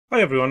Hi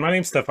everyone, my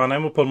name's Stefan,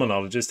 I'm a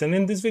pulmonologist, and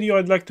in this video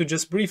I'd like to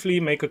just briefly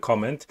make a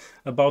comment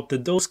about the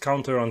dose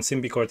counter on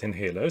Symbicort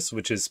inhalers,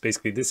 which is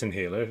basically this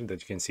inhaler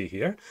that you can see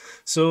here.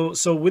 So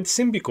with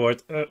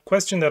Symbicort, a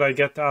question that I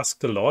get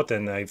asked a lot,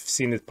 and I've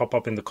seen it pop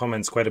up in the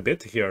comments quite a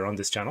bit here on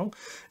this channel,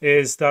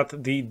 is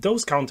that the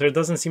dose counter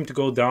doesn't seem to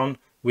go down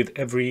with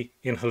every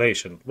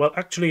inhalation. Well,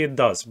 actually it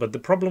does, but the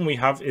problem we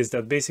have is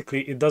that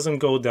basically it doesn't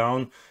go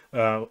down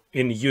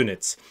in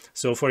units.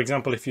 So for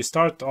example, if you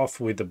start off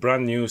with a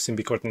brand new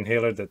Symbicort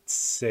inhaler that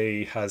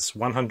say has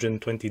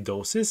 120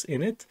 doses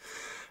in it,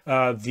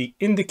 the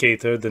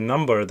indicator, the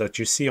number that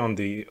you see on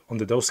the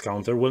dose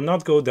counter will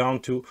not go down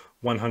to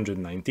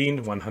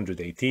 119,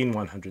 118,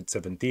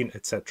 117,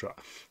 etc.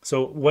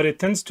 So what it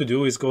tends to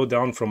do is go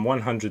down from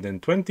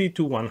 120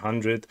 to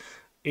 100,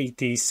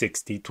 80,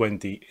 60,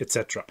 20,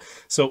 etc.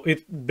 So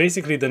it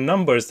basically, the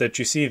numbers that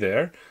you see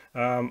there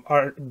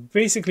are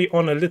basically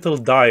on a little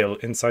dial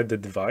inside the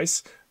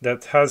device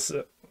that has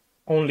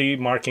only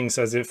markings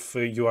as if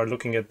you are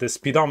looking at the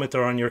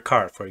speedometer on your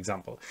car, for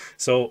example.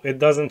 So it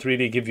doesn't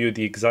really give you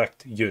the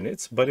exact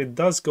units, but it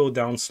does go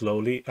down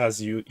slowly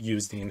as you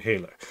use the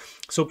inhaler.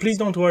 So please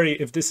don't worry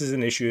if this is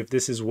an issue, if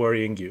this is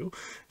worrying you.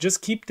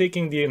 Just keep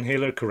taking the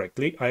inhaler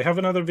correctly. I have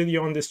another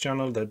video on this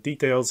channel that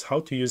details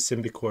how to use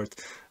Symbicort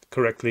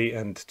correctly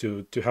and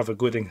to have a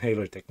good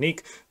inhaler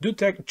technique. Do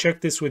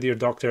check this with your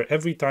doctor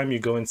every time you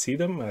go and see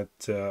them at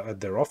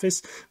their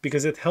office,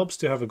 because it helps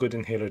to have a good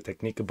inhaler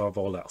technique above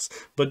all else.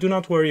 But do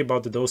not worry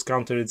about the dose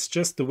counter. It's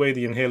just the way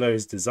the inhaler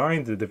is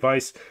designed. The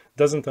device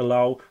doesn't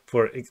allow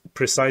for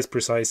precise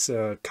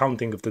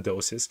counting of the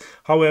doses.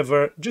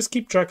 However, just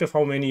keep track of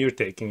how many you're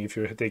taking. If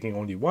you're taking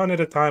only one at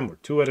a time or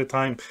two at a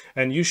time,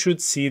 and you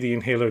should see the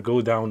inhaler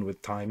go down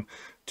with time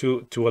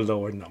to a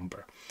lower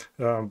number,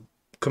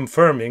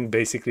 confirming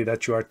basically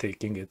that you are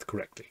taking it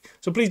correctly.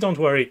 So please don't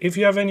worry. If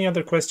you have any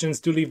other questions,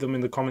 do leave them in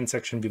the comment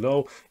section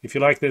below. If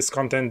you like this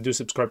content, do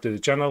subscribe to the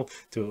channel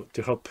to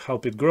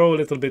help it grow a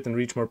little bit and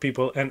reach more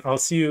people. And I'll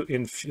see you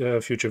in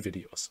future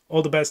videos.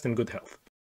 All the best and good health.